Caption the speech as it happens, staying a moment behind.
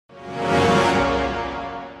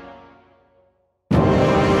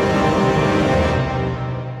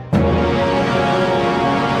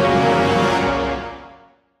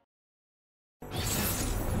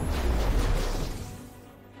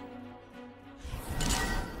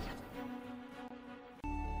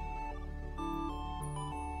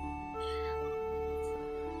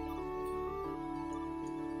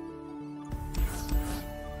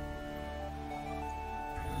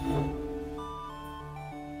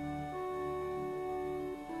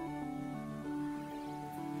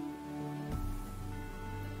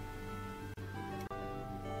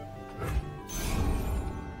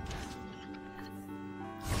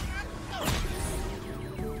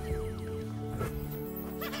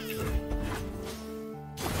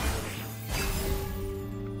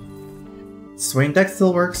Swain deck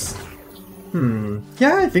still works?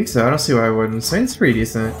 Yeah, I think so. I don't see why I wouldn't. Swain's pretty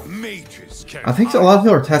decent. I think a lot of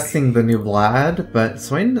people are testing the new Vlad, but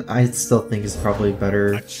Swain I still think is probably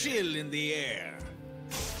better. A chill in the air.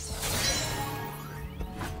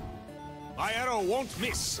 My arrow won't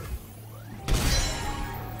miss.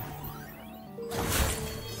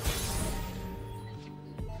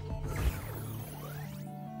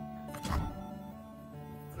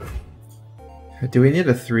 Do we need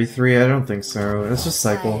a 3/3? I don't think so. Let's just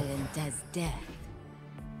cycle.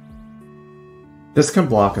 This can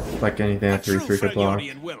block it like anything a 3/3 could block.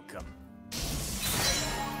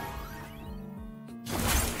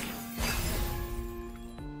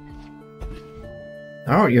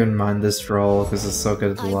 I don't even mind this roll because it's so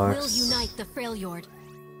good at deluxe. I will unite the Freljord.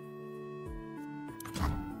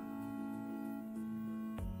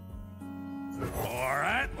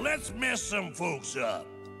 Alright, let's mess some folks up.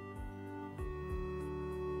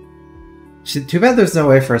 Too bad there's no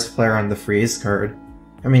way for us to play around the freeze card.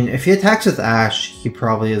 I mean, if he attacks with Ash, he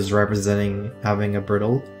probably is representing having a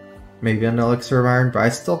brittle. Maybe an Elixir of Iron, but I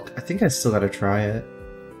think I still gotta try it.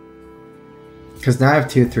 Because now I have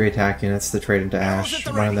 2/3 attack units to trade into Ash.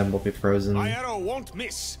 One of them will be frozen. My arrow won't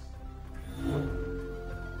miss.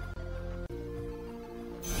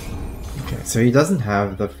 Okay, so he doesn't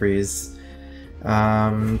have the freeze. Do I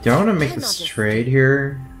want to make this trade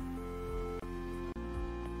here?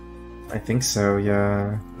 I think so,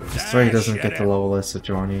 yeah. Just so he doesn't get the lowest of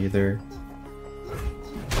Johnny either.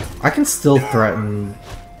 I can still threaten.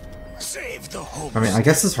 I mean, I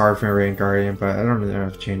guess it's hard for a Radiant Guardian, but I don't really know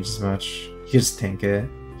if it changes much. You just tank it.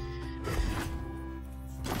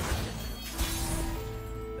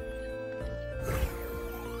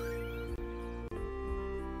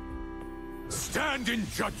 Stand in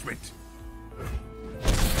judgment.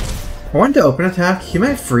 I wanted to open attack. He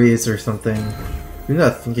might freeze or something. Even though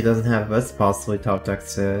I think he doesn't have, that's possibly top deck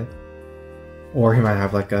to. Or he might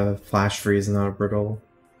have like a flash freeze and not a brittle.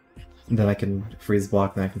 And then I can freeze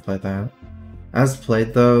block and I can play that. As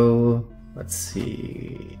played though, let's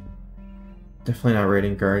see. Definitely not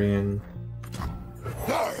Radiant Guardian.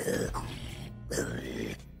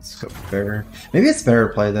 Let's go fair. Maybe it's better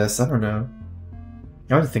to play this, I don't know.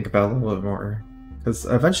 I have to think about it a little bit more. Because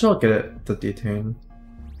eventually I'll get it to detune.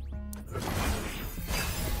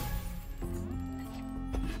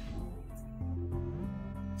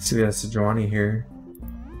 Let's see if that's Sejuani here.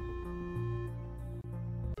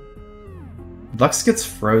 Lux gets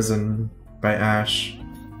frozen by Ash.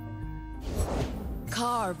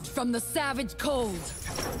 Carved from the savage cold.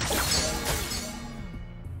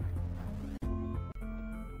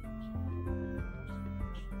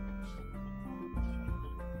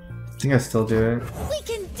 I think I still do it. We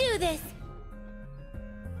can do this.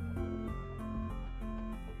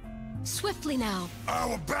 Swiftly now.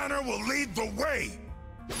 Our banner will lead the way.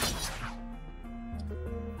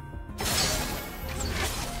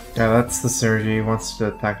 Yeah, that's the synergy. He wants to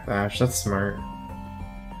attack the Ash. That's smart.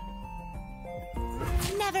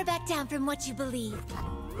 Never back down from what you believe.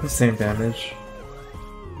 The same damage.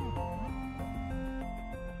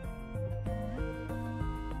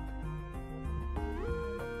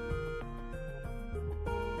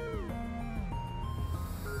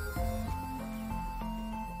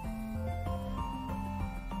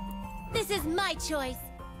 This is my choice.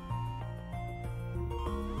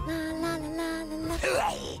 La la la la la la.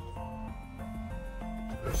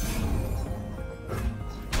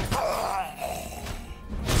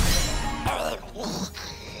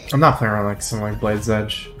 I'm not playing around like something like Blade's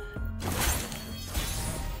Edge.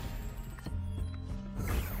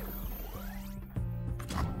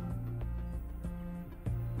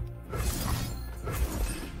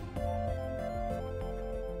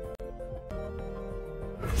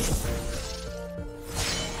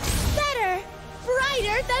 Better,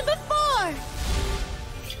 brighter than before.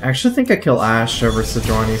 I actually think I kill Ash over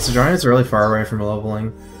Sejuani. Sejuani is really far away from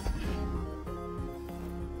leveling.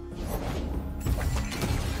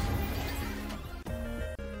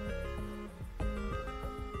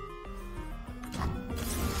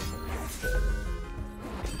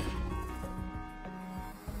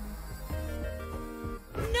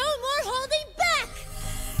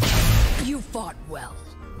 Fought well.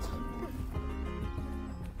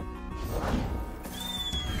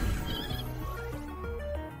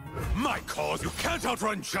 My cause, you can't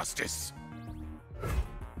outrun justice.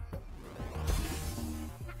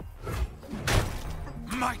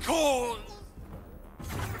 My cause.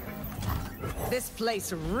 This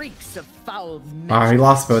place reeks of foul magic. Wow, he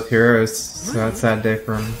lost both heroes, so that's a sad day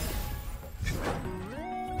for him.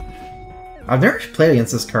 I've never played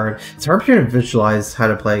against this card. It's hard for me to visualize how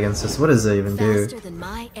to play against this. What does it even do? Faster than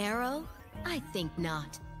my arrow? I think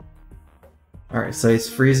not. Alright, so he's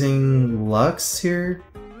freezing Lux here.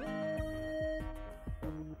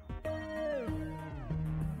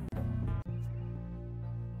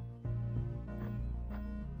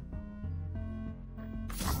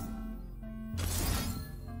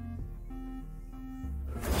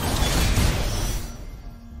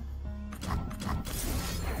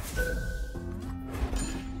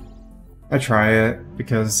 I try it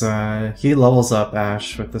because he levels up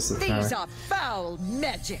Ash with this attack. These are foul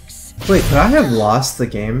magics. Wait, could I have lost the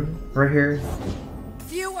game right here?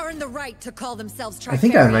 Few earn the right to call themselves I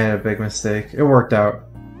think I made a big mistake. It worked out.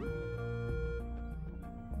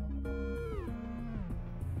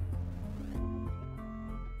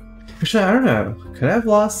 Actually, I don't know. Could I have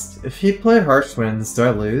lost? If he played Harsh Winds, do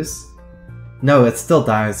I lose? No, it still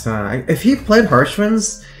dies, huh? If he played Harsh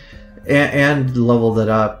Winds and leveled it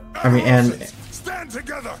up, I mean, and stand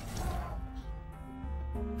together.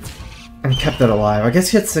 And kept it alive. I guess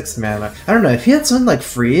he had 6 mana. I don't know, if he had something like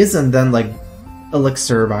Freeze and then like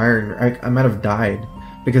Elixir of Iron, I might have died.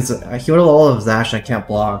 Because he would have all of his Ash and I can't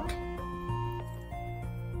block.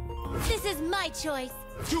 This is my choice.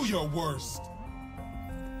 Do your worst.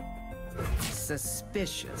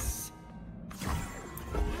 Suspicious.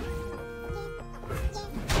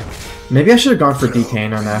 Maybe I should have gone for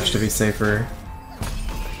Detain on Ash to be safer.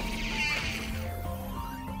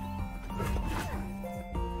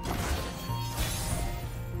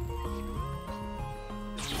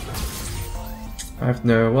 I have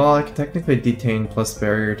no... Well, I can technically Detain plus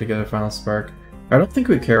Barrier to get a Final Spark. I don't think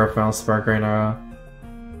we care a Final Spark right now.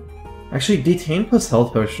 Actually, Detain plus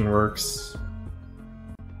Health Potion works.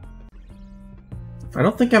 I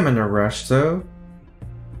don't think I'm in a rush, though.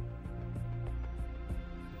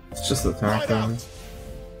 Let's just attack them.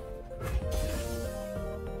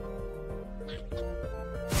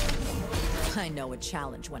 I know a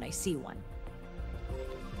challenge when I see one.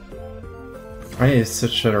 I need to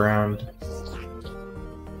switch shit around.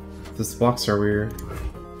 These blocks are weird.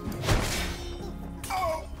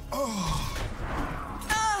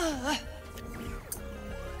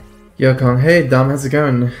 Yo Kong, hey Dom, how's it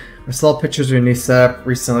going? I saw pictures of your new setup,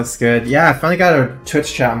 recently looks good. Yeah, I finally got a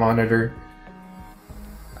Twitch chat monitor.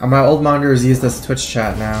 My old monitor is used as Twitch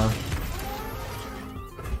chat now.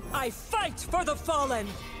 I fight for the fallen.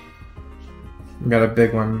 Got a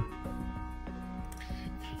big one.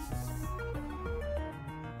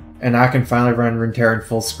 And I can finally run Runeterra in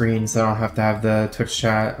full screen, so I don't have to have the Twitch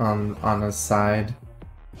chat on the side.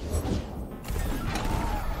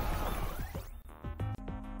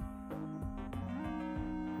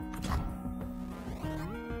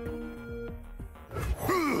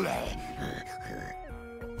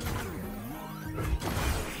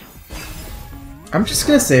 I'm just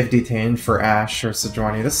gonna save Detain for Ash or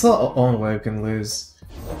Sejuani. This is the only way we can lose.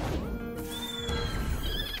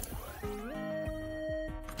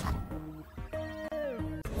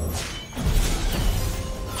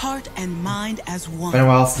 Heart and mind as one. Been a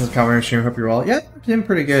while since covering stream. Hope you're well. Yeah, doing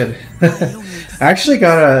pretty good. I actually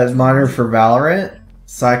got a monitor for Valorant,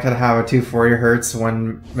 so I could have a 240 Hz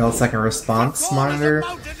 1 millisecond response monitor,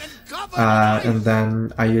 and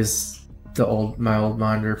then I use my old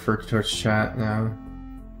monitor for Twitch chat now.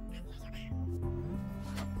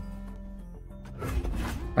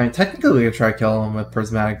 I mean, technically we could try kill him with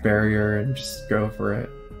Prismatic Barrier and just go for it.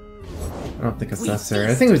 I don't think it's necessary.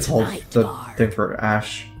 I think we just hold the thing for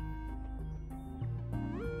Ash.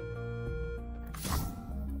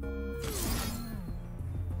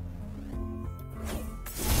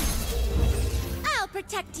 I'll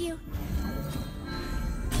protect you.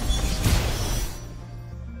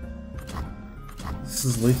 This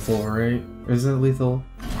is lethal, right? Is it lethal?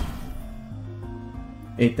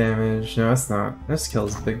 8 damage. No, it's not. This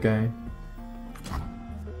kills the big guy.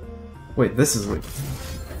 Wait, this is lethal.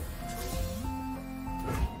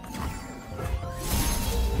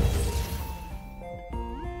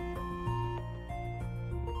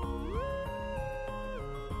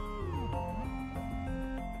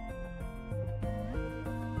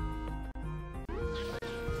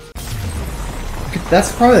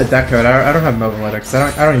 That's probably the deck code. I don't have Mobalytics.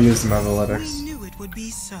 I don't use Mobalytics. We knew it would be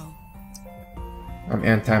so. I'm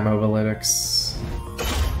anti-Mobalytics.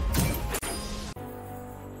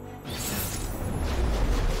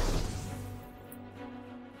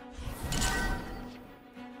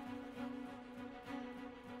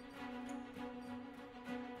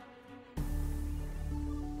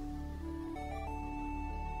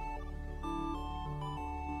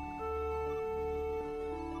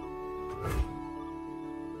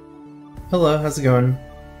 Hello, how's it going?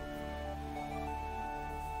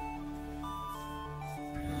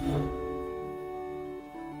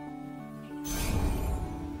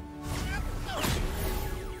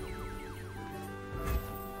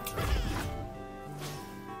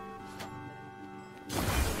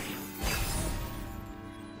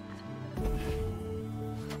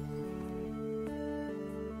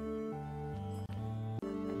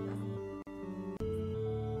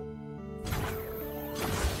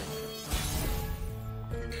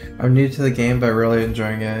 I'm new to the game, but really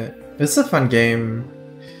enjoying it. It's a fun game.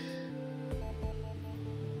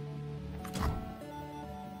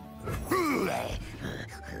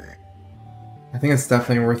 I think it's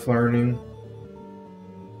definitely worth learning.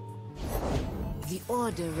 The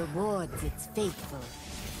Order rewards its faithful.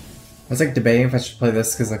 I was like debating if I should play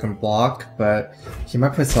this because I can block, but he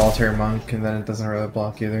might play Solitary Monk and then it doesn't really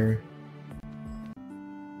block either.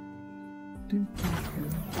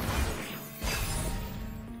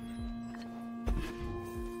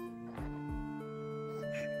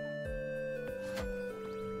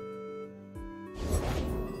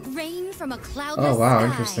 Rain from a cloudless Oh wow, sky.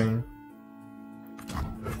 interesting.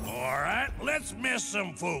 Alright, let's mess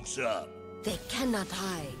some folks up. They cannot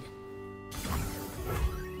hide.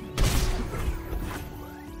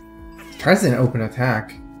 Tries an open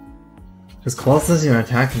attack. Because Claws doesn't even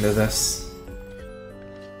attack into this.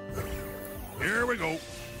 Here we go.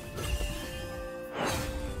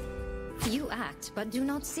 You act, but do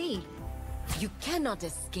not see. You cannot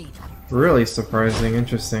escape. Really surprising,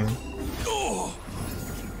 interesting.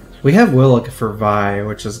 We have Willock for Vi,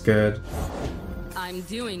 which is good. I'm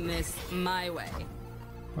doing this my way.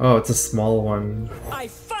 Oh, it's a small one. I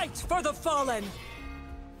fight for the fallen!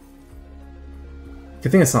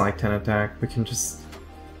 Good thing it's not like 10 attack. We can just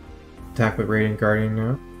attack with Radiant Guardian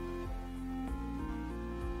now.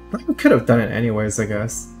 We could have done it anyways, I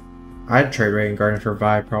guess. I'd trade Radiant Guardian for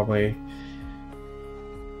Vi, probably.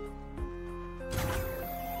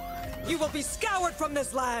 You will be scoured from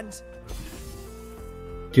this land!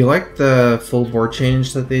 Do you like the full board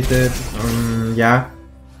change that they did? Yeah.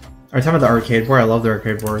 Are you talking about the arcade board? I love the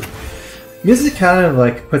arcade board. Music kind of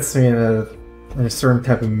like puts me in a certain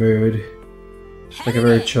type of mood. Like a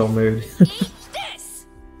very chill mood. Eat this!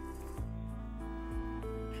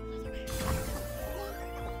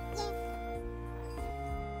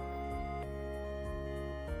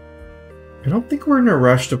 I don't think we're in a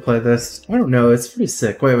rush to play this. I don't know, it's pretty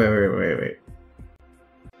sick. Wait.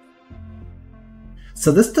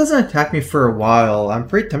 So this doesn't attack me for a while. I'm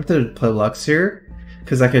pretty tempted to play Lux here.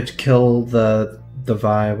 Because I could kill the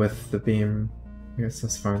Vi with the beam. I guess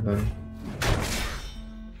that's fine then.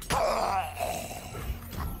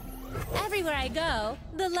 Everywhere I go,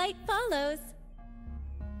 the light follows.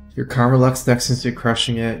 Your Karma Lux deck seems to be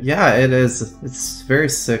crushing it. Yeah, it is. It's very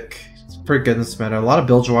sick. It's pretty good in this meta. A lot of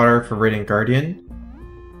Bilgewater for Radiant Guardian.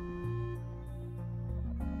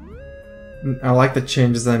 I like the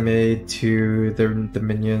changes I made to the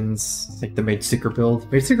minions, like the Mage Seeker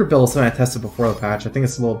build. Mage Seeker build is something I tested before the patch. I think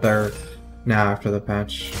it's a little better now after the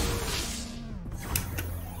patch.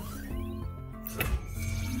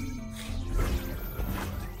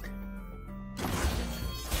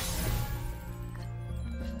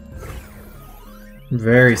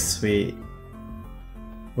 Very sweet.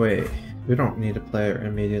 Wait, we don't need to play it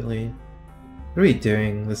immediately. What are we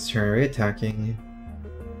doing this turn? Are we attacking?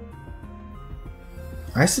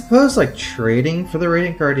 I suppose like trading for the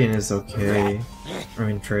Radiant Guardian is okay. I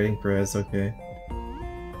mean trading for it is okay.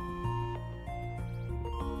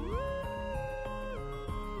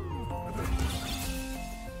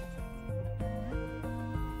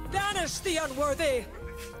 Banish the unworthy!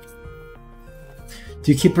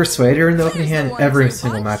 Do you keep Persuader in the opening Please, hand? no one Every say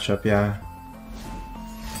single punch. matchup, yeah.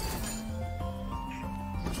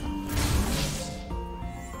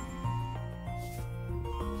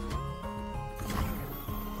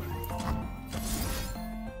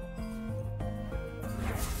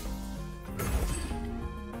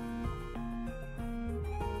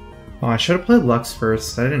 Oh, I should have played Lux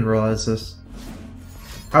first. I didn't realize this.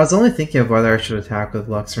 I was only thinking of whether I should attack with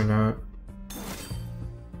Lux or not.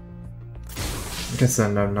 I guess that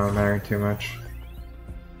ended up not mattering too much.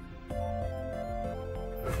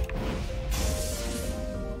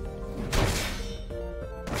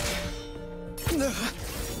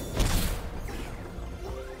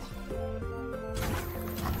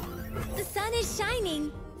 The sun is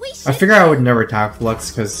shining. We should I figure I would never attack Lux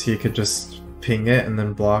because he could just ping it and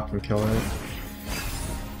then block and kill it.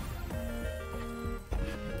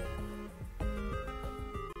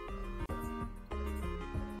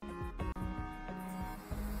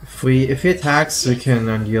 If he attacks, we can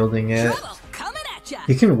Unyielding it. Trouble coming at ya!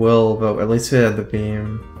 He can will, but at least we have the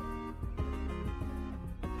beam.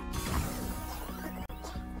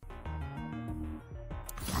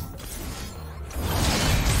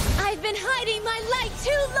 I've been hiding my light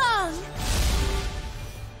too long.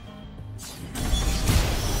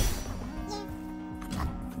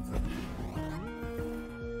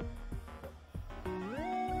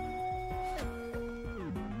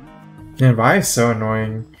 Man, Vi is so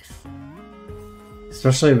annoying.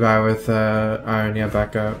 Especially Vi with Ionia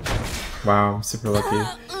backup. Wow, I'm super lucky.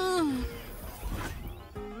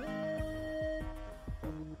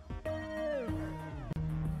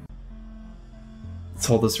 Let's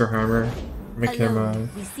hold this for Hammer. Make him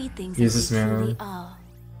we see things use as his they mana. truly are.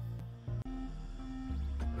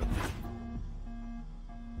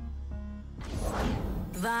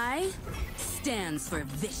 Vi stands for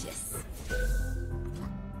vicious.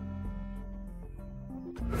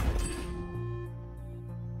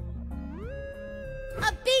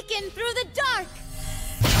 A beacon through the dark!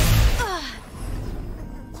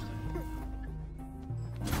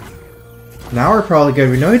 Now we're probably good.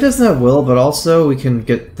 We know he doesn't have will, but also we can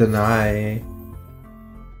get deny.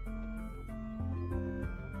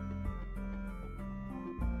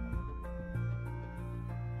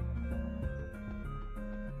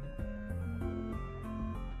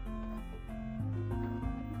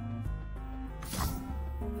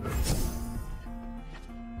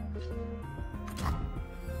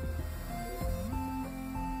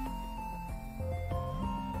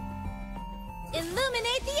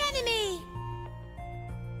 Illuminate the enemy!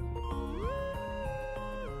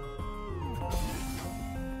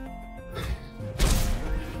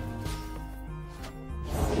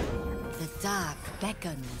 The dark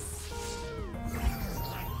beckons.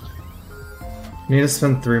 Need to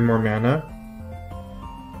spend 3 more mana.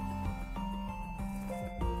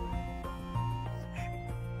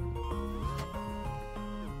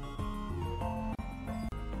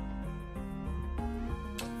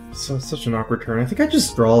 So it's such an awkward turn. I think I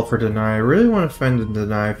just draw for deny. I really want to find a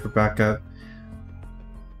deny for backup.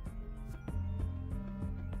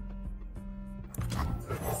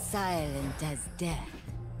 Silent as death.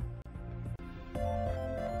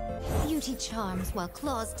 Beauty charms while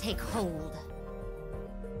claws take hold.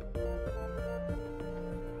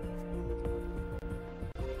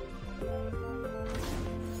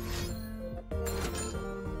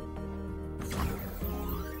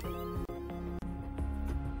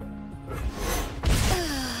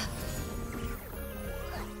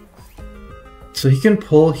 So he can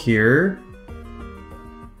pull here.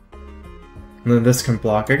 And then this can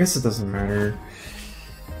block. I guess it doesn't matter.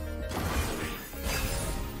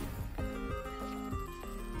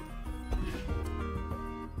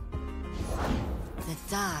 The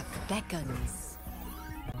dark beckons.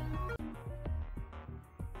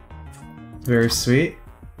 Very sweet.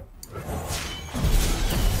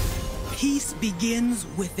 Peace begins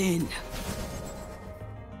within.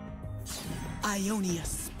 Ionia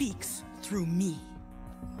speaks through me.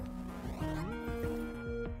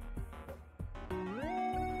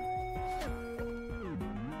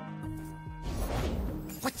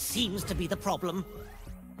 What seems to be the problem?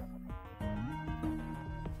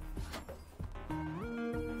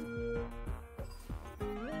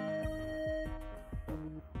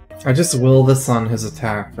 I just will this on his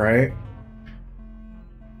attack, right?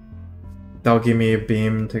 That'll give me a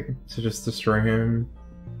beam to just destroy him.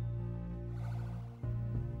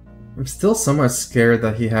 I'm still somewhat scared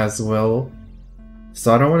that he has will,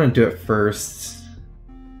 so I don't want to do it first.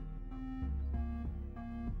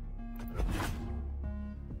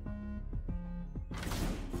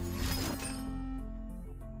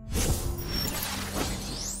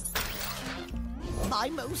 My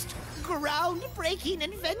most groundbreaking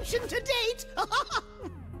invention to date!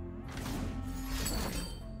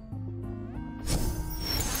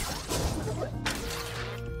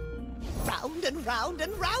 Round and round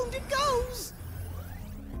and round it goes!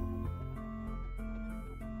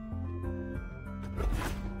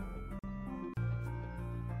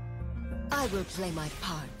 I will play my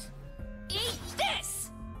part. Eat this!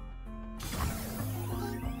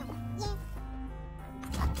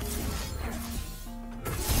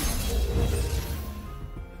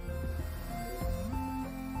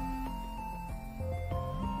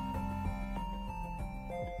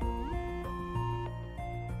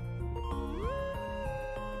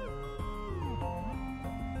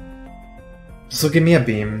 So give me a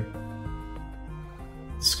beam.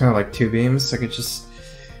 It's kind of like 2 beams, so I could just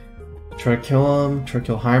try to kill him, try to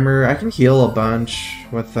kill Heimer. I can heal a bunch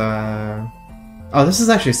with Oh, this is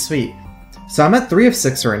actually sweet. So I'm at 3 of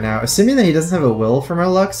 6 right now, assuming that he doesn't have a will for my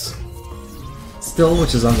Lux still,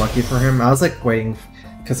 which is unlucky for him. I was like waiting,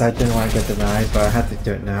 because I didn't want to get denied, but I had to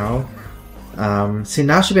do it now. See,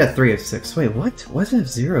 now I should be at 3 of 6. Wait, what? Why did I have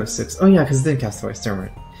 0 of 6? Oh yeah, because it didn't cast away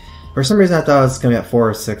Stormwind. For some reason I thought I was going to be at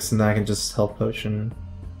 4 or 6 and then I can just Health Potion.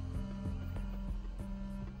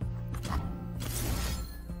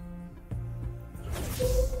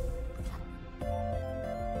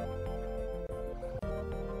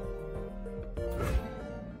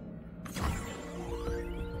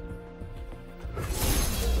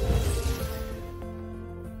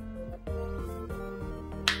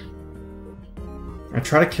 I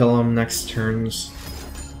try to kill him next turns.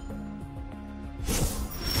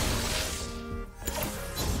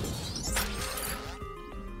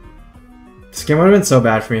 game would have been so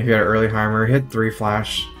bad for me if he had early Heimer. He had 3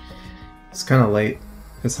 flash. It's kind of late,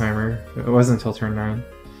 his Heimer. It wasn't until turn 9.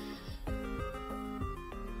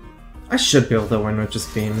 I should be able to win with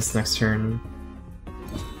just beams next turn.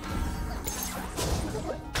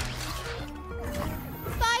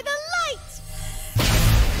 By the light!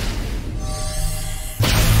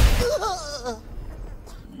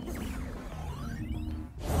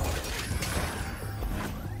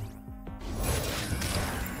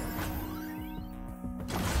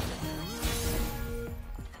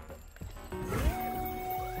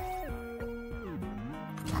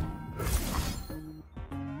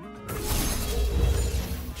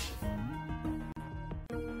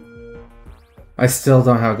 I still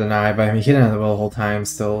don't have deny, but I mean, he didn't have the will the whole time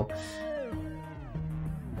still.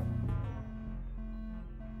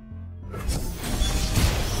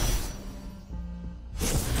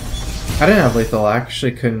 I didn't have lethal, I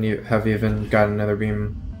actually couldn't have even gotten another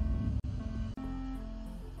beam.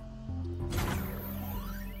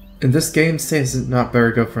 In this game, say is it not better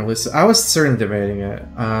to go for elusive? I was certainly debating it.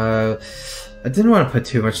 I didn't want to put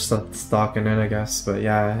too much stock in it, I guess, but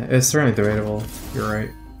yeah, it's certainly debatable. You're right.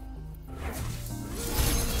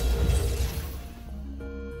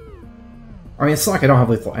 I mean, it's not like I don't have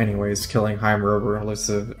lethal anyways, killing Heimer over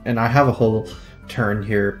elusive, and I have a whole turn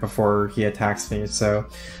here before he attacks me, so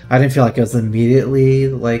I didn't feel like it was immediately,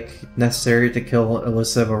 like, necessary to kill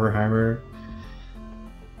elusive over Heimer.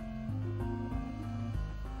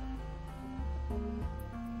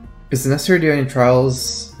 Is it necessary to do any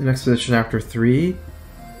trials in Expedition after 3?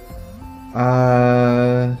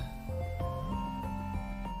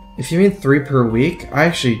 If you mean 3 per week, I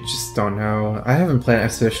actually just don't know. I haven't played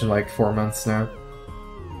Expedition like 4 months now.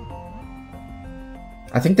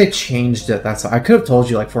 I think they changed it, that's I could have told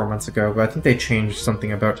you like 4 months ago, but I think they changed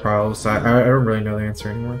something about trials, so I don't really know the answer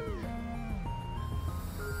anymore.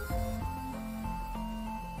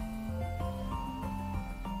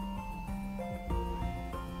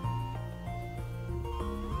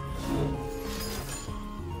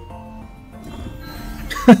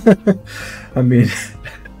 I mean,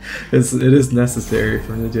 it is necessary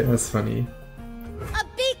for me to do. That's funny. A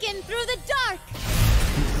beacon through the dark!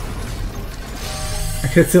 I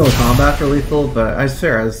could steal a combat for lethal, but I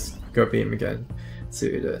swear I'll just go beam again. See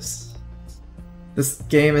what it is. This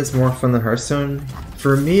game is more fun than Hearthstone.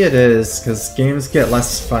 For me it is, because games get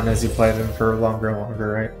less fun as you play them for longer and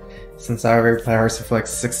longer, right? Since I've already played Hearthstone for like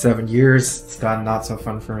 6-7 years, it's gotten not so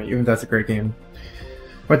fun for me, even though it's a great game.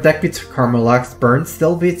 What deck beats Karma Lux? Burn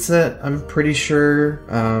still beats it, I'm pretty sure.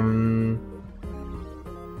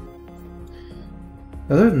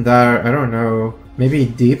 Other than that, I don't know. Maybe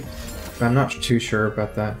Deep? I'm not too sure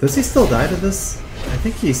about that. Does he still die to this? I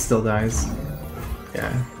think he still dies.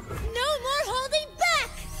 Yeah. No more holding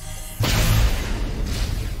back!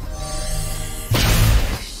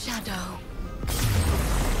 Shadow.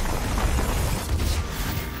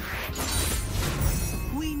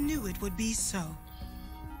 We knew it would be so.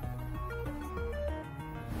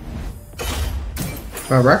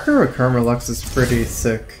 Record with Karma Lux is pretty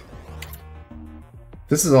sick.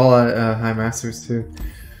 This is all at High Masters too.